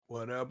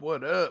What up?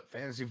 What up?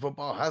 Fantasy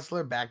Football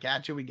Hustler back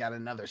at you. We got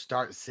another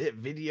start sit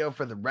video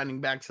for the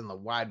running backs and the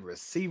wide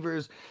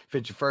receivers. If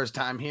it's your first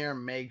time here,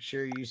 make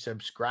sure you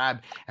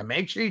subscribe and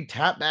make sure you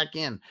tap back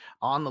in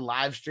on the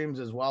live streams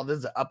as well. This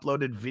is an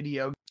uploaded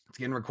video. It's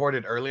getting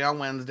recorded early on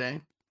Wednesday.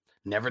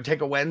 Never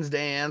take a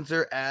Wednesday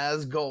answer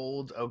as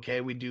gold.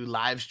 Okay, we do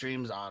live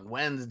streams on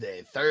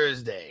Wednesday,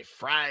 Thursday,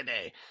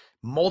 Friday,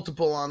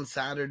 multiple on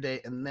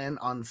Saturday, and then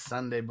on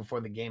Sunday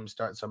before the game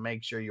starts. So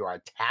make sure you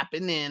are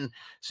tapping in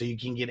so you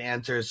can get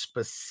answers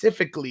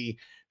specifically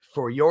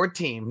for your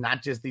team,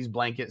 not just these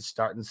blanket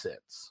start and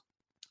sits.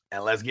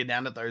 And let's get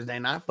down to Thursday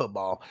night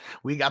football.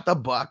 We got the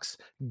Bucks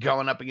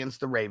going up against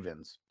the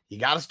Ravens. You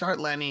got to start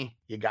Lenny.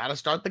 You got to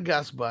start the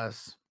Gus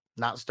Bus.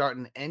 Not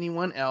starting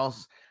anyone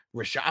else.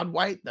 Rashad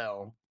White,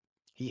 though,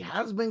 he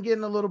has been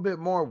getting a little bit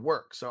more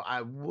work. So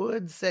I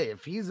would say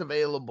if he's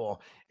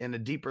available in a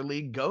deeper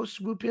league, go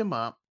swoop him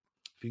up.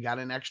 If you got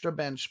an extra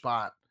bench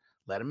spot,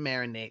 let him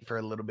marinate for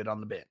a little bit on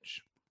the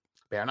bench.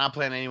 They're not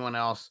playing anyone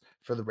else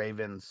for the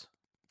Ravens.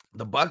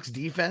 The Bucks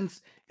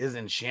defense is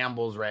in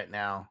shambles right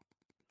now.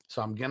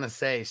 So I'm going to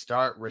say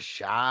start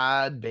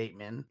Rashad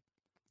Bateman.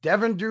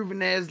 Devin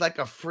Duvernay is like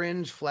a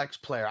fringe flex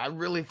player. I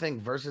really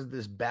think versus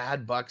this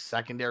bad Bucks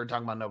secondary,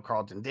 talking about no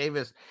Carlton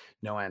Davis,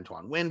 no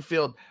Antoine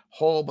Winfield,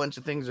 whole bunch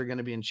of things are going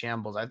to be in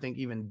shambles. I think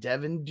even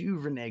Devin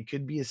Duvernay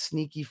could be a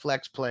sneaky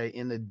flex play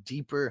in a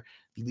deeper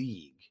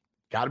league.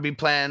 Got to be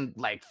playing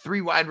like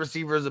 3 wide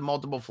receivers and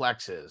multiple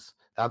flexes.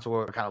 That's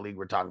what kind of league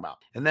we're talking about.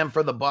 And then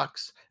for the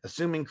Bucks,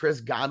 assuming Chris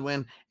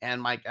Godwin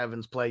and Mike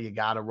Evans play, you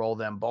got to roll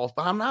them both.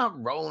 But I'm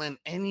not rolling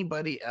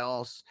anybody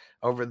else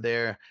over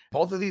there.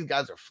 Both of these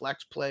guys are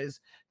flex plays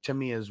to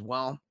me as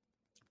well.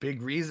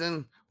 Big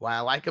reason why I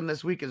like them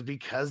this week is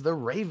because the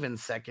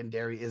Ravens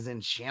secondary is in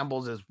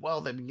shambles as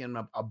well. They've been giving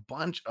up a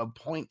bunch of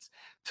points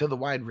to the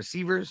wide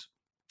receivers.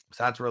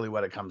 So that's really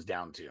what it comes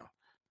down to.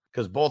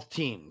 Because both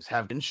teams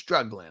have been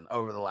struggling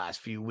over the last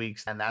few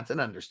weeks, and that's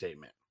an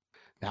understatement.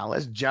 Now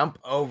let's jump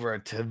over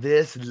to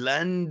this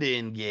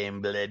London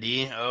game,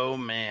 bloody. Oh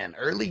man,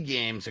 early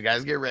game. So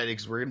guys, get ready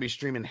because we're gonna be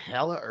streaming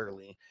hella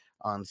early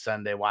on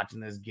Sunday, watching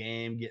this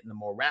game, getting the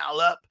morale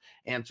up,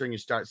 answering your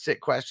start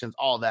sit questions,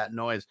 all that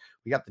noise.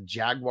 We got the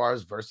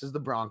Jaguars versus the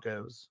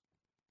Broncos.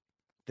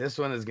 This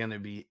one is gonna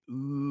be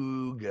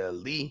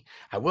oogly.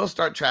 I will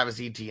start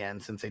Travis Etienne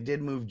since they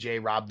did move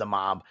J-Rob the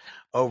Mob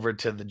over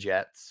to the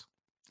Jets.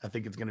 I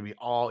think it's gonna be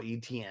all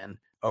Etienne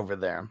over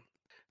there.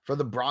 For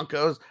the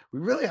Broncos, we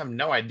really have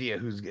no idea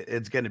who's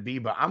it's going to be,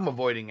 but I'm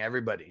avoiding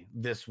everybody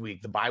this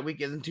week. The bye week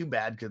isn't too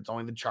bad because it's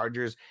only the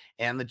Chargers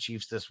and the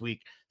Chiefs this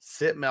week.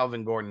 Sit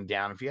Melvin Gordon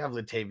down. If you have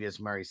Latavius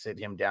Murray, sit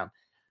him down.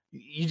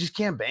 You just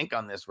can't bank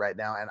on this right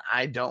now, and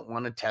I don't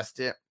want to test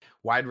it.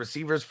 Wide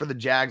receivers for the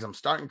Jags, I'm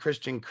starting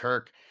Christian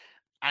Kirk.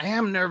 I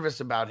am nervous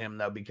about him,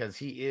 though, because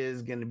he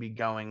is going to be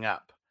going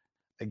up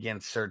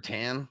against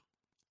Surtain,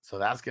 so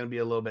that's going to be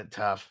a little bit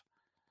tough.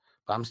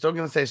 But I'm still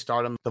going to say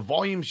start him. The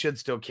volume should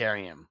still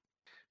carry him.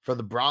 For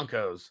the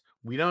Broncos,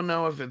 we don't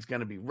know if it's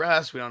going to be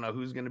Russ. We don't know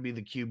who's going to be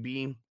the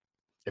QB.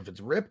 If it's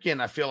Ripken,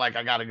 I feel like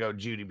I got to go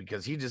Judy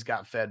because he just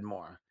got fed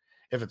more.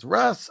 If it's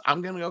Russ,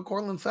 I'm going to go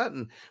Cortland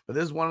Sutton. But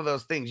this is one of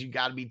those things you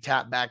got to be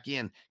tapped back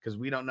in because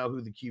we don't know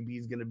who the QB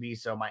is going to be.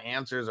 So my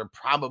answers are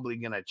probably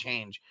going to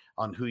change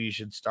on who you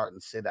should start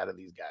and sit out of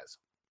these guys.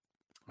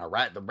 All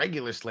right, the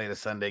regular slate of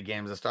Sunday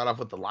games. Let's start off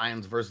with the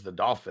Lions versus the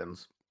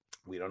Dolphins.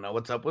 We don't know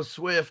what's up with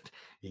Swift.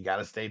 You got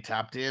to stay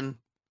tapped in.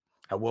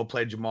 I will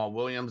play Jamal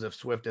Williams if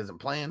Swift isn't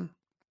playing.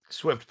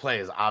 Swift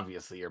plays,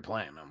 obviously, you're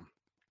playing him.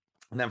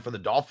 And then for the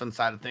Dolphins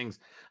side of things,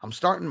 I'm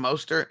starting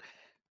Mostert.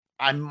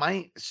 I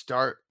might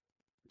start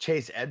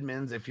Chase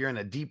Edmonds if you're in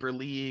a deeper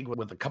league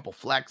with a couple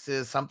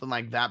flexes, something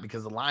like that,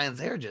 because the Lions,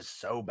 they're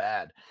just so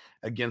bad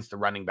against the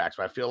running backs.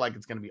 But I feel like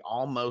it's going to be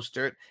all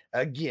Mostert.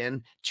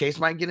 Again, Chase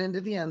might get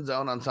into the end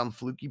zone on some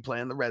fluky play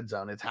in the red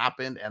zone. It's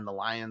happened, and the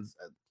Lions,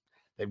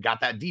 they've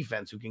got that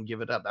defense who can give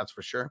it up, that's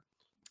for sure.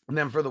 And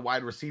then for the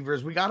wide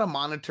receivers, we got to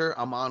monitor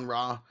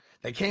Amon-Ra.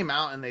 They came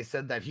out and they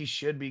said that he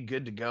should be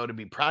good to go to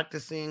be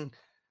practicing.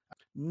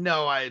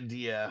 No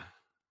idea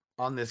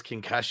on this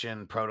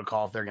concussion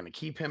protocol if they're going to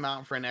keep him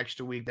out for an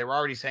extra week. They were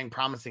already saying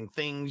promising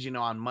things,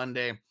 on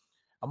Monday.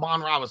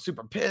 Amon-Ra was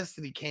super pissed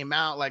that he came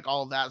out, like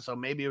all that. So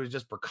maybe it was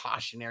just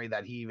precautionary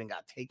that he even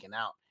got taken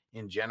out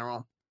in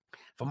general.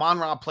 If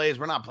Amon-Ra plays,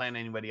 we're not playing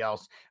anybody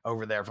else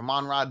over there. If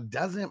Amon-Ra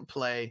doesn't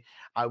play,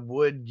 I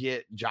would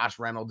get Josh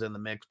Reynolds in the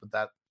mix, but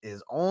that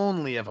is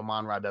only if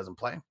Amon-Ra doesn't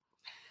play.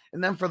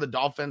 And then for the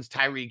Dolphins,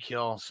 Tyreek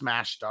Hill,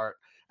 smash start.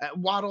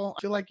 Waddle,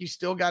 I feel like you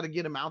still got to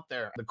get him out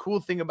there. The cool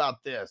thing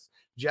about this,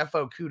 Jeff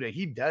Okudah,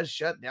 he does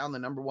shut down the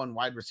number 1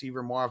 wide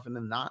receiver more often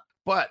than not.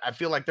 But I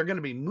feel like they're going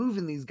to be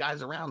moving these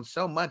guys around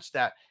so much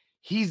that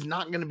he's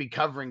not going to be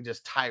covering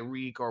just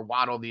Tyreek or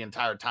Waddle the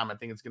entire time. I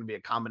think it's going to be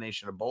a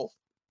combination of both.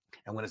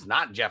 And when it's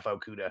not Jeff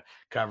Okudah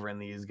covering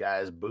these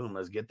guys, boom,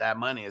 let's get that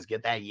money. Let's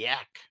get that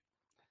yak.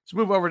 Let's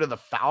move over to the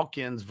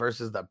Falcons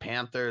versus the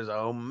Panthers.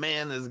 Oh,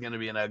 man, this is going to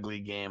be an ugly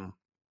game.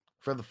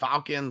 For the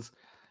Falcons,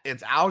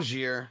 it's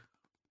Algier,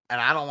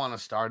 and I don't want to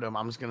start him.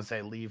 I'm just going to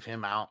say leave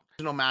him out.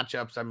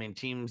 matchups, I mean,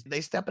 teams,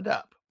 they step it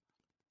up.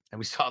 And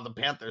we saw the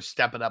Panthers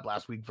step it up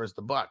last week versus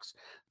the Bucks.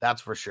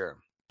 That's for sure.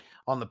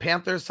 On the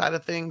Panthers side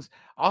of things,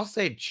 I'll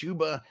say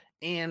Chuba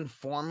and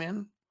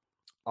Foreman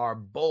are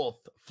both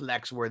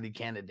flex worthy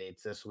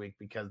candidates this week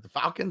because the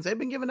Falcons, they've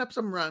been giving up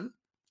some run.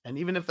 And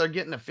even if they're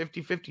getting a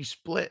 50-50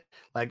 split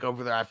like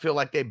over there, I feel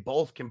like they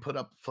both can put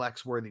up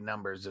flex worthy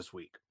numbers this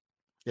week.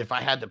 If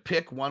I had to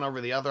pick one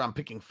over the other, I'm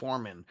picking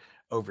Foreman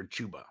over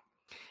Chuba.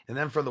 And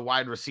then for the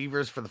wide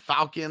receivers for the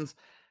Falcons,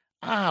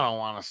 I don't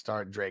want to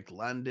start Drake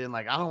London.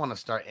 Like, I don't want to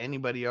start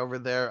anybody over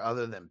there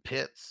other than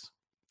Pitts.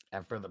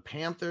 And for the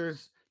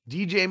Panthers,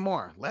 DJ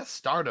Moore, let's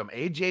start him.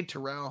 AJ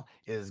Terrell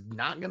is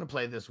not going to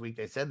play this week.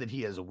 They said that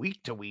he is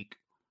week to week.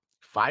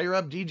 Fire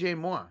up DJ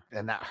Moore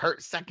and that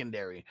hurt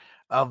secondary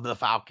of the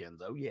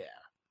Falcons. Oh, yeah.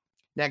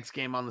 Next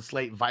game on the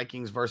slate,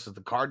 Vikings versus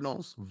the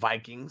Cardinals.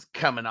 Vikings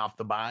coming off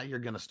the bye. You're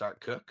going to start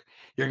Cook.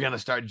 You're going to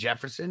start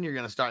Jefferson. You're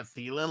going to start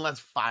Thielen. Let's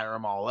fire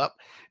them all up.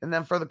 And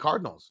then for the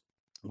Cardinals,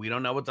 we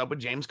don't know what's up with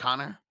James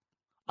Conner.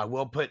 I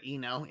will put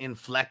Eno in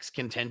flex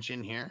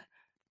contention here.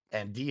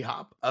 And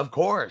D-Hop, of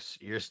course,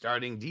 you're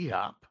starting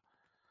D-Hop.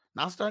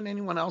 Not starting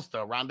anyone else,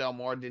 though. Rondale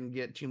Moore didn't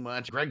get too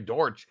much. Greg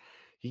Dortch,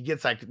 he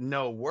gets like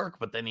no work,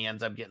 but then he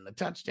ends up getting the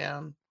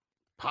touchdown.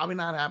 Probably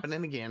not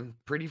happening again.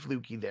 Pretty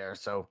fluky there.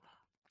 So,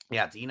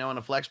 yeah, it's Eno in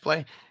a flex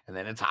play, and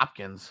then it's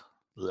Hopkins.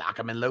 Lock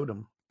him and load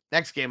him.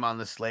 Next game on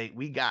the slate,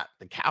 we got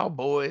the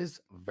Cowboys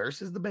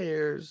versus the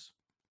Bears.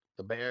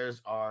 The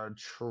Bears are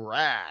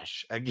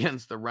trash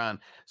against the run.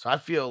 So I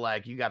feel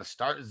like you got to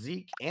start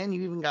Zeke, and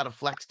you even got to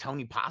flex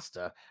Tony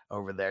Pasta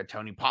over there.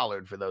 Tony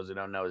Pollard, for those who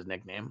don't know his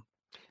nickname.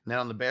 And then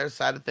on the Bears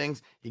side of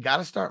things, you got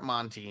to start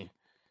Monty.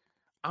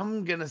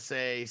 I'm going to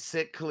say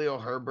sit Khalil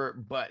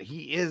Herbert, but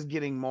he is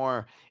getting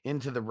more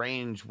into the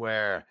range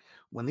where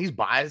when these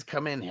buys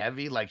come in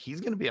heavy, like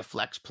he's going to be a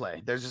flex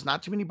play. There's just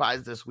not too many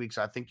buys this week,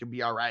 so I think you'll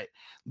be all right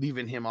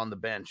leaving him on the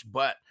bench.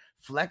 But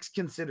flex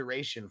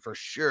consideration for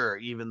sure,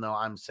 even though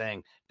I'm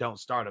saying don't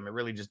start him. It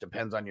really just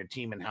depends on your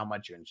team and how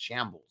much you're in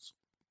shambles.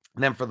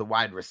 And then for the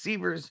wide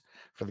receivers,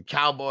 for the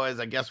Cowboys,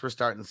 I guess we're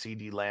starting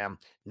CeeDee Lamb,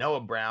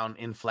 Noah Brown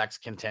in flex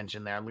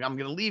contention there. I'm going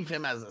to leave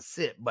him as a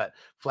sit, but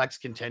flex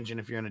contention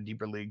if you're in a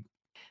deeper league.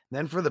 And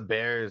then for the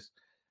Bears,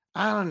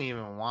 I don't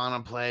even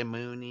want to play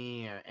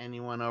Mooney or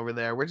anyone over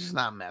there. We're just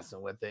not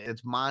messing with it.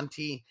 It's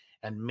Monty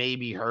and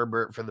maybe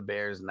Herbert for the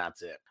Bears, and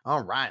that's it.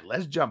 All right,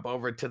 let's jump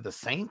over to the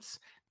Saints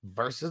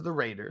versus the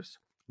Raiders.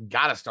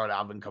 Got to start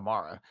Alvin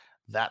Kamara.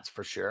 That's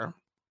for sure.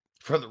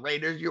 For the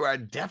Raiders, you are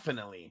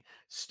definitely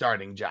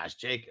starting Josh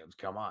Jacobs.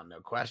 Come on, no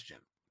question.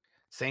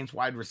 Saints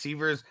wide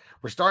receivers,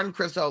 we're starting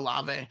Chris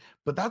Olave,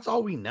 but that's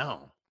all we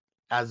know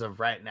as of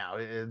right now.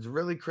 It's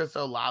really Chris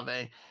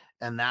Olave,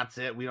 and that's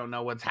it. We don't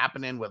know what's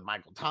happening with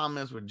Michael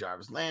Thomas, with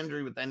Jarvis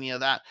Landry, with any of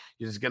that.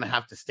 You're just going to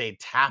have to stay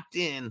tapped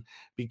in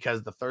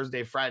because the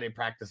Thursday, Friday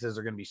practices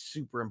are going to be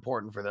super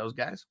important for those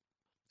guys.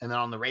 And then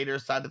on the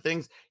Raiders side of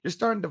things, you're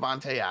starting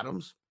Devontae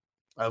Adams,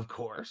 of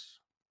course.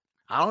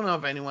 I don't know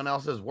if anyone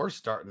else is worth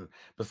starting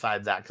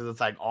besides that because it's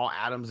like all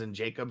Adams and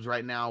Jacobs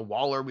right now.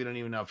 Waller, we don't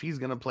even know if he's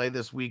going to play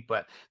this week,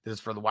 but this is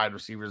for the wide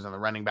receivers and the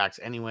running backs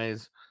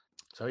anyways.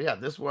 So, yeah,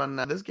 this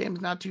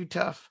game's not too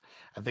tough.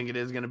 I think it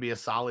is going to be a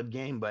solid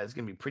game, but it's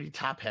going to be pretty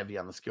top heavy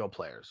on the skill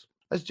players.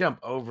 Let's jump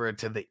over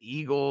to the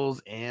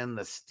Eagles and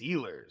the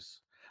Steelers.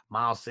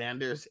 Miles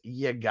Sanders,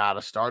 you got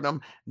to start him.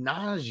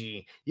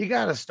 Najee, you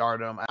got to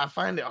start him. I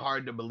find it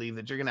hard to believe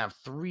that you're going to have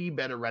 3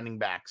 better running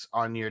backs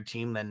on your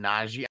team than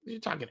Najee.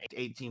 You're talking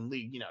 8-team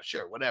league,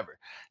 sure, whatever.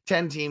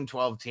 10-team,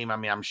 12-team. I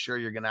mean, I'm sure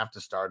you're going to have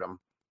to start him.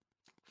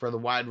 For the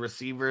wide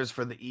receivers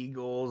for the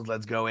Eagles,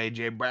 let's go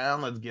A.J.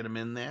 Brown. Let's get him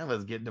in there.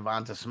 Let's get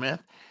Devonta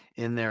Smith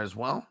in there as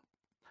well.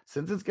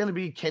 Since it's going to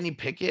be Kenny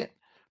Pickett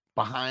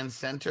behind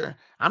center,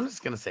 I'm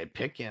just going to say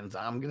Pickens.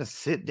 I'm going to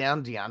sit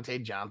down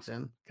Deontay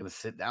Johnson. Going to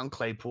sit down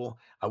Claypool.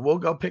 I will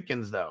go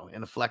Pickens, though,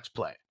 in a flex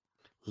play.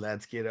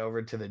 Let's get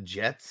over to the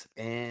Jets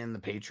and the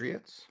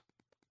Patriots.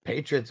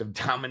 Patriots have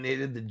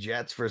dominated the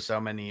Jets for so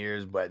many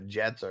years, but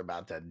Jets are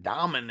about to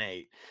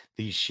dominate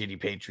these shitty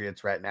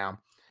Patriots right now.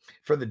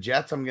 For the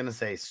Jets, I'm going to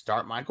say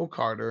start Michael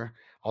Carter.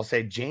 I'll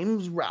say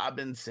James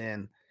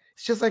Robinson.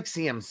 It's just like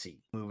CMC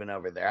moving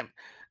over there.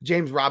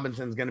 James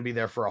Robinson's going to be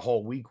there for a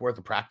whole week worth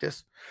of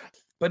practice,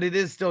 but it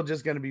is still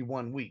just going to be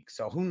 1 week.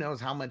 So who knows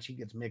how much he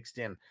gets mixed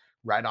in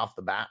right off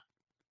the bat.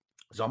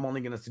 So I'm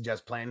only going to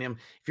suggest playing him.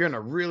 If you're in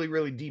a really,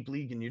 really deep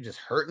league and you're just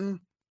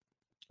hurting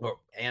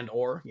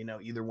or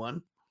either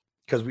one,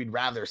 because we'd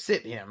rather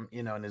sit him,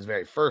 in his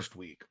very first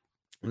week.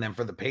 And then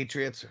for the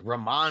Patriots,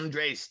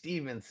 Ramondre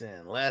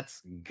Stevenson.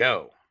 Let's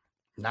go.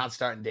 Not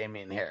starting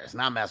Damian Harris.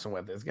 Not messing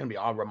with it. It's going to be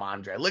all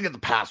Ramondre. Look at the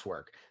pass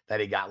work that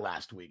he got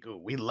last week. Ooh,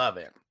 we love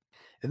it.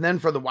 And then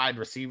for the wide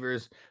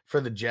receivers,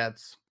 for the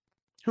Jets,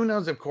 who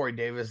knows if Corey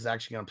Davis is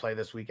actually going to play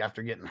this week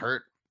after getting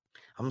hurt.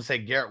 I'm going to say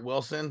Garrett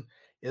Wilson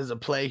is a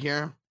play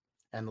here.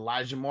 And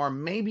Elijah Moore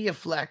may be a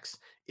flex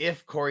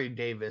if Corey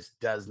Davis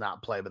does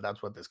not play, but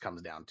that's what this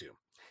comes down to.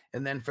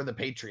 And then for the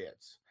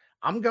Patriots,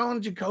 I'm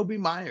going Jacoby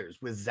Myers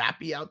with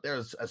Zappy out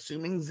there,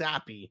 assuming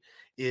Zappy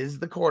is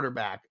the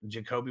quarterback.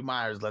 Jacoby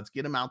Myers, let's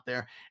get him out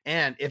there.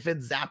 And if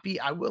it's Zappy,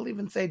 I will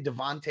even say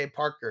Devontae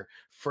Parker,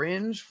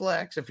 fringe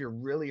flex. If you're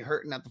really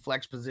hurting at the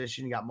flex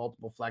position, you got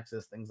multiple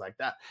flexes, things like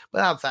that.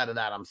 But outside of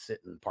that, I'm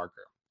sitting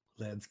Parker.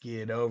 Let's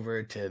get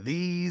over to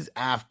these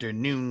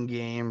afternoon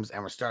games,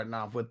 and we're starting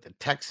off with the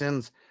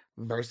Texans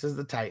versus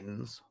the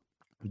Titans.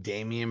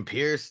 Dameon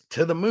Pierce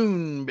to the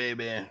moon,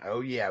 baby.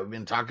 Oh, yeah. We've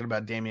been talking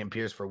about Dameon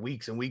Pierce for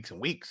weeks and weeks and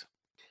weeks.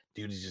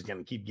 Dude is just going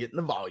to keep getting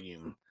the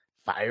volume.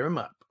 Fire him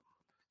up.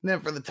 And then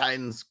for the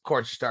Titans, of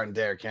course, you're starting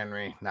Derrick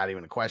Henry. Not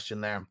even a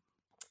question there.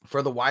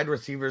 For the wide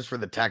receivers for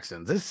the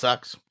Texans, this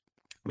sucks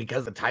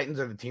because the Titans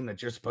are the team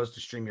that you're supposed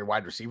to stream your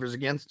wide receivers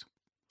against.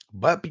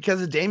 But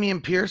because of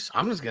Dameon Pierce,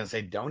 I'm just going to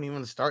say don't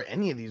even start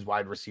any of these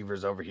wide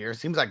receivers over here. It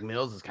seems like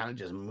Mills is kind of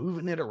just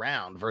moving it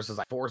around versus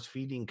like force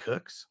feeding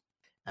Cooks.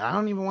 And I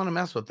don't even want to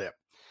mess with it.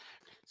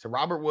 So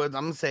Robert Woods,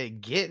 I'm going to say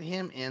get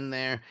him in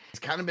there. It's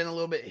kind of been a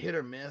little bit hit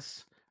or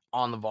miss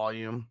on the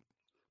volume,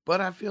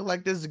 but I feel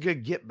like this is a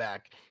good get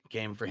back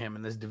game for him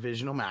in this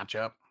divisional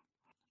matchup.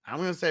 I'm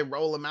going to say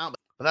roll him out,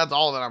 but that's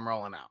all that I'm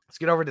rolling out. Let's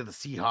get over to the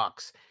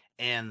Seahawks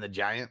and the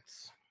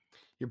Giants.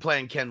 You're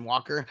playing Ken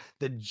Walker.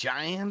 The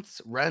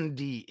Giants run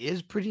D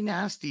is pretty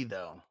nasty,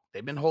 though.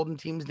 They've been holding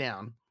teams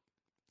down.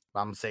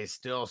 I'm going to say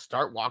still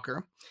start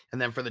Walker.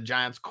 And then for the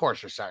Giants, of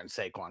course, you're starting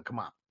Saquon. Come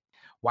on.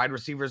 Wide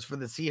receivers for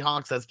the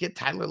Seahawks. Let's get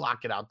Tyler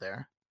Lockett out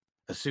there,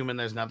 assuming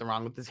there's nothing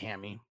wrong with his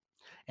hammy.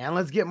 And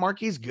let's get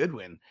Marquise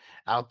Goodwin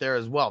out there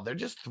as well. They're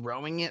just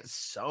throwing it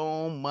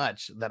so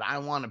much that I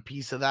want a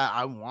piece of that.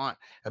 I want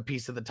a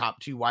piece of the top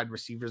two wide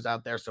receivers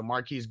out there. So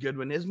Marquise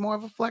Goodwin is more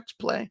of a flex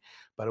play,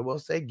 but I will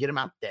say get him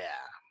out there.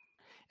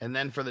 And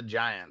then for the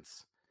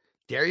Giants,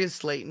 Darius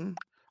Slayton,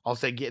 I'll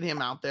say get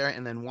him out there.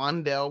 And then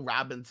Wan'Dale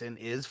Robinson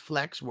is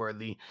flex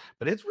worthy,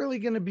 but it's really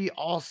going to be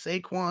all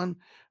Saquon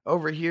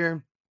over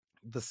here.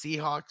 The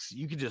Seahawks,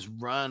 you could just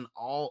run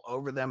all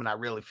over them. And I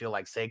really feel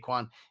like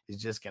Saquon is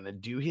just going to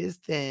do his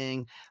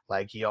thing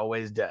like he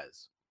always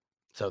does.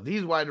 So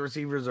these wide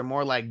receivers are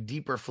more like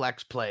deeper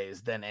flex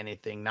plays than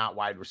anything, not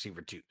wide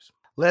receiver twos.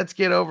 Let's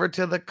get over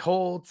to the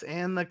Colts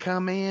and the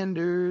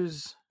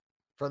Commanders.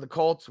 For the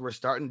Colts, we're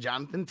starting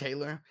Jonathan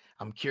Taylor.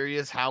 I'm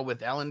curious how with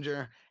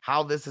Ellinger,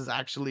 how this is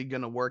actually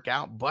going to work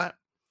out, but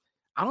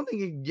I don't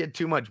think it can get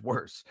too much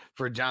worse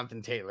for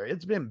Jonathan Taylor.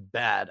 It's been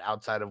bad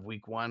outside of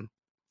week one.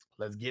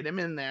 Let's get him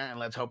in there, and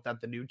let's hope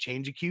that the new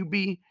change of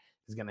QB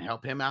is going to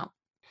help him out.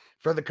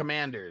 For the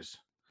Commanders,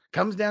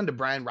 comes down to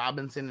Brian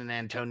Robinson and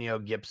Antonio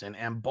Gibson,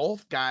 and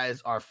both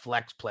guys are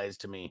flex plays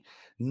to me,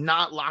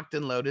 not locked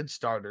and loaded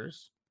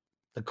starters.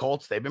 The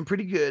Colts, they've been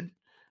pretty good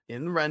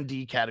in the run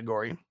D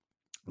category,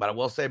 but I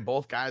will say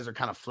both guys are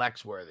kind of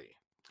flex worthy.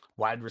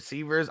 Wide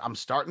receivers, I'm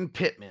starting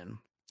Pittman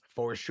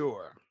for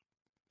sure.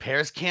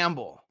 Paris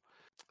Campbell,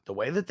 the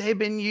way that they've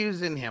been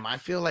using him, I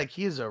feel like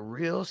he is a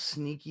real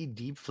sneaky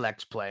deep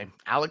flex play.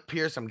 Alec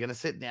Pierce, I'm going to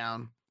sit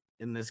down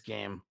in this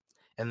game.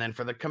 And then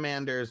for the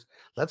Commanders,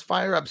 let's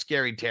fire up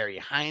Scary Terry.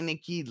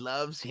 Heineke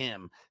loves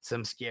him.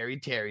 Some Scary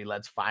Terry.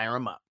 Let's fire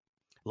him up.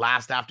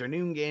 Last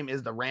afternoon game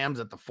is the Rams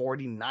at the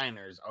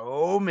 49ers.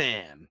 Oh,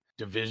 man.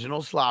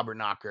 Divisional slobber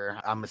knocker.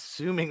 I'm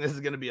assuming this is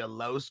going to be a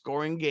low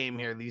scoring game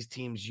here. These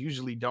teams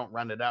usually don't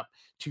run it up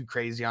too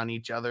crazy on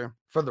each other.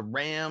 For the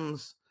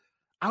Rams,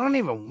 I don't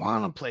even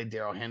want to play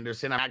Darrell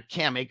Henderson.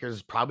 Cam Akers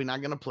is probably not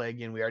going to play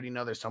again. We already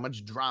know there's so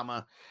much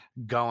drama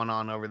going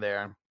on over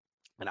there.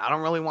 And I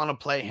don't really want to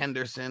play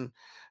Henderson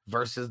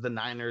versus the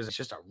Niners. It's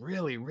just a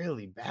really,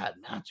 really bad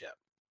matchup.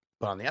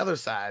 But on the other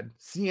side,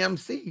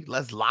 CMC,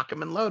 let's lock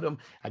him and load him.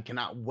 I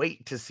cannot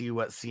wait to see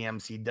what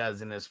CMC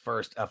does in his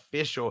first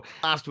official.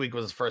 Last week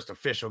was his first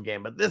official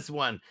game, but this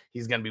one,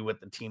 he's going to be with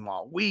the team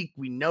all week.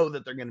 We know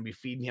that they're going to be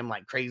feeding him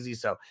like crazy.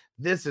 So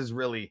this is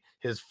really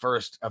his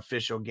first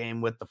official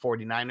game with the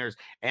 49ers,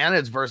 and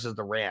it's versus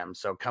the Rams.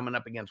 So coming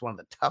up against one of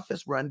the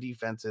toughest run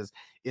defenses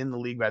in the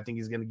league, but I think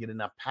he's going to get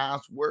enough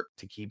pass work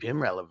to keep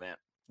him relevant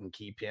and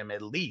keep him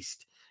at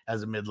least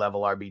as a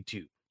mid-level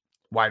RB2.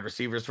 Wide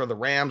receivers for the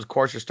Rams, of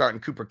course, you're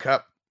starting Cooper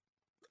Kupp.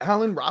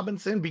 Allen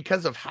Robinson,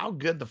 because of how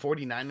good the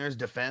 49ers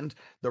defend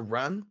the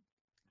run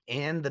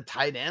and the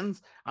tight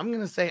ends, I'm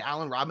going to say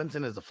Allen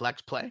Robinson is a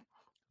flex play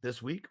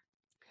this week.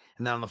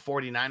 And then on the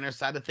 49ers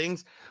side of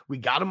things, we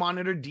got to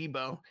monitor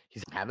Debo.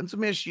 He's having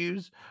some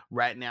issues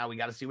right now. We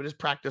got to see what his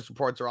practice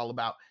reports are all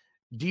about.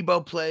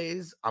 Debo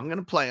plays. I'm going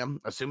to play him,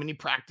 assuming he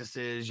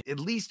practices at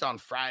least on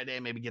Friday,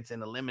 maybe gets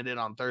into limited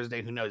on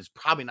Thursday. Who knows?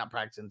 Probably not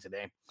practicing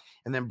today.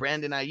 And then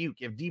Brandon Ayuk.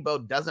 If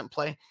Debo doesn't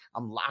play,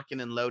 I'm locking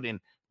and loading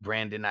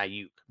Brandon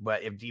Ayuk.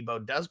 But if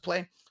Debo does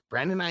play,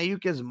 Brandon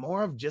Ayuk is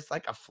more of just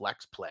like a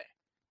flex play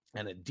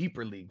and a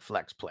deeper league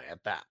flex play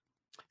at that.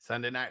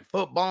 Sunday Night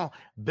Football,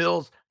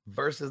 Bills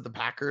versus the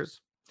Packers.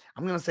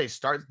 I'm going to say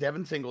start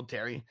Devin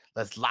Singletary.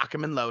 Let's lock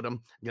him and load him.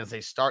 I'm going to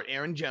say start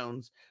Aaron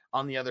Jones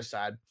on the other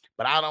side,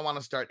 but I don't want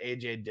to start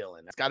A.J.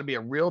 Dillon. It's got to be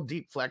a real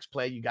deep flex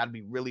play. You got to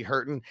be really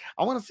hurting.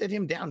 I want to sit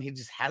him down. He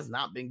just has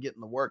not been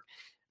getting the work.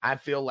 I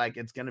feel like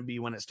it's going to be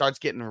when it starts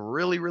getting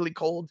really, really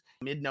cold,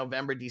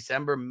 mid-November,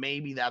 December,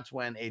 maybe that's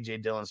when A.J.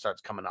 Dillon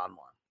starts coming on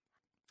more.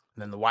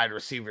 And then the wide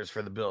receivers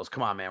for the Bills.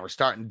 Come on, man. We're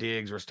starting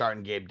Diggs. We're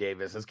starting Gabe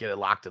Davis. Let's get it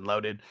locked and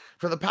loaded.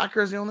 For the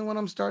Packers, the only one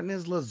I'm starting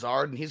is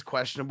Lazard, and he's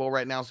questionable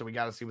right now, so we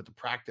got to see what the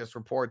practice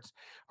reports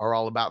are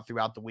all about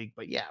throughout the week.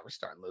 But yeah, we're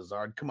starting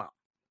Lazard. Come on.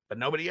 But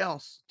nobody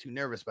else. Too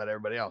nervous about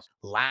everybody else.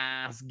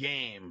 Last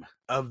game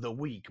of the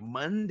week,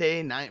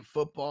 Monday Night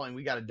Football, and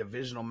we got a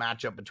divisional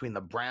matchup between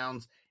the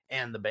Browns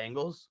and the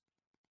Bengals.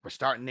 We're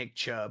starting Nick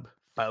Chubb,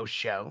 faux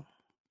show.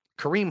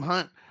 Kareem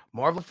Hunt,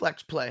 more of a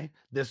flex play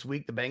this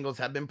week. The Bengals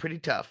have been pretty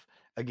tough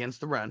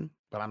against the run,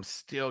 but I'm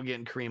still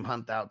getting Kareem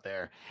Hunt out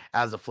there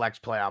as a flex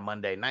play on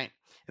Monday night.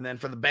 And then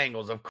for the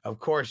Bengals, of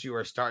course, you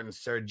are starting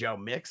Sir Joe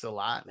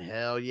Mix-a-Lot.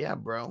 Hell yeah,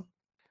 bro.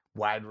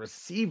 Wide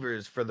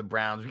receivers for the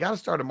Browns. We got to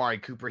start Amari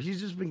Cooper.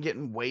 He's just been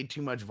getting way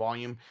too much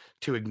volume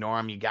to ignore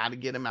him. You got to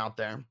get him out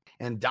there.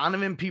 And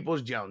Donovan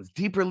Peoples-Jones,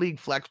 deeper league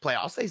flex play.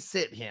 I'll say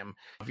sit him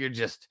if you're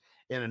just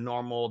in a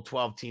normal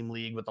 12-team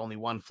league with only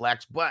one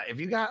flex. But if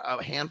you got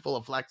a handful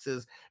of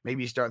flexes,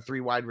 maybe you start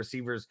 3 wide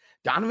receivers.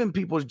 Donovan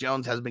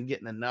Peoples-Jones has been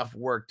getting enough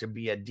work to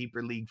be a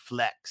deeper league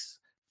flex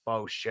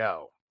faux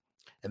show.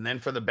 And then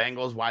for the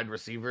Bengals wide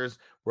receivers,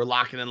 we're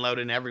locking and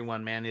loading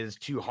everyone, man. It is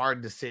too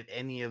hard to sit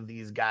any of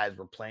these guys.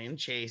 We're playing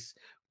Chase.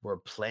 We're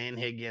playing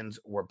Higgins.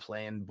 We're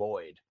playing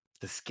Boyd.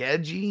 The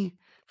schedule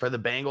for the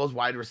Bengals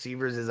wide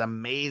receivers is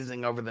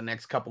amazing over the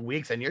next couple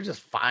weeks, and you're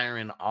just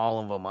firing all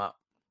of them up.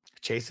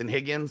 Chase and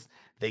Higgins,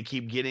 they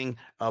keep getting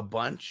a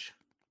bunch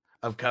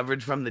of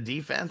coverage from the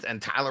defense, and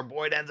Tyler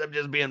Boyd ends up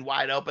just being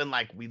wide open.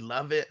 Like, we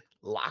love it.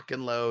 Lock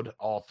and load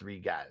all 3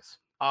 guys.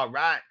 All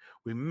right,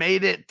 we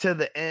made it to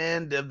the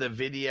end of the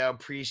video.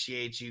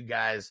 Appreciate you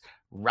guys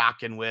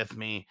rocking with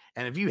me.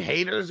 And if you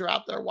haters are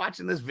out there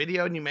watching this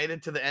video and you made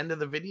it to the end of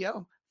the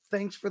video,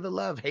 thanks for the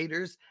love,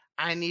 haters.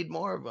 I need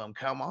more of them.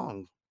 Come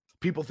on.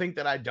 People think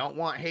that I don't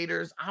want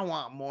haters. I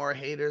want more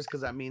haters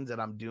because that means that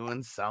I'm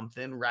doing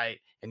something right.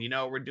 And you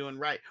know what we're doing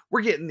right?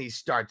 We're getting these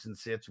starts and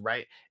sits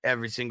right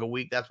every single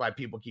week. That's why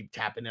people keep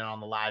tapping in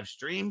on the live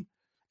stream.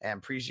 And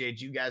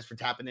appreciate you guys for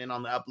tapping in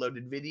on the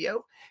uploaded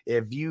video.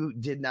 If you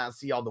did not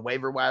see all the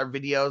waiver wire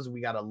videos, we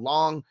got a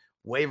long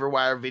waiver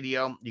wire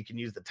video. You can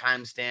use the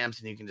timestamps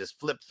and you can just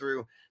flip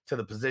through to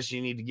the position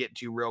you need to get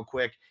to real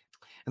quick.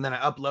 And then I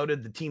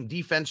uploaded the team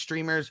defense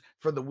streamers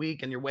for the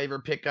week and your waiver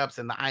pickups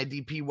and the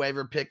IDP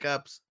waiver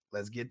pickups.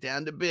 Let's get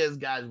down to biz,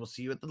 guys. We'll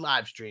see you at the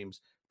live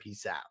streams.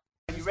 Peace out.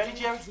 Are you ready,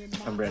 Jerry?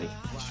 I'm ready.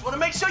 Just want to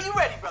make sure you're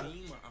ready, brother.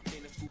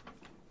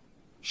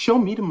 Show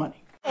me the money.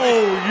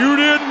 Oh, you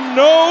didn't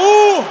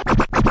know?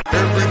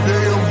 Every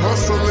day I'm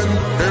hustling.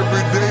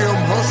 Every day I'm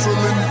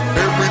hustling.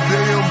 Every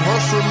day I'm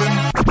hustling.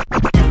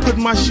 Put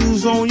my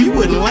shoes on, you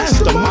wouldn't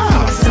last a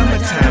mile.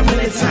 Summertime,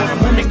 wintertime,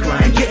 I'm on the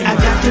grind. Yeah, I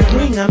got the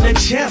ring, I'm the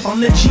champ,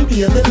 I'm the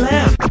genie of the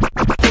lamp.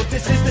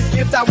 This is the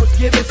gift I was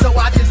given, so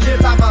I just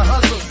live by my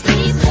hustle. It's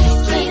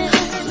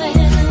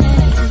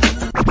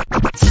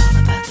all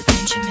about the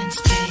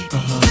Benjamins, baby.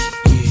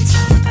 It's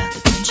all about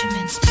the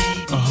Benjamins, baby.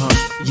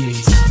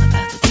 It's all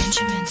about the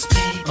Benjamins,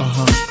 baby.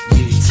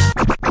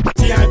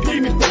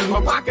 CIP me put in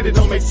my pocket, it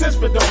don't make sense,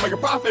 but don't make a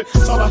profit.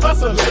 It's all a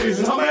hustle, ladies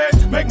and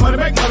homies. Make money,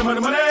 make money,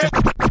 money, money.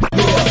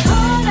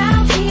 All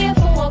out here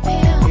for a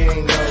pill.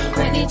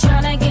 Really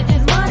tryna get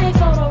this money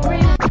for the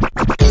real.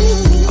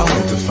 I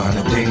want to find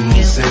a thing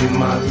to save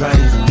my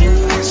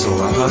life, so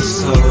I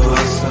hustle.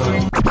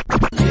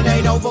 It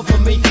ain't over for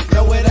me.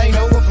 No, it ain't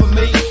over for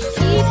me.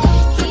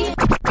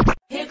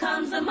 Here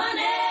comes the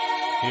money.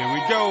 Here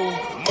we go.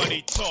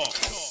 Money talk.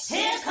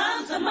 Here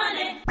comes the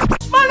money.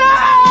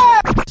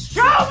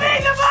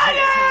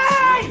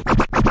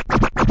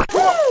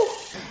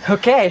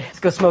 Okay, let's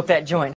go smoke that joint.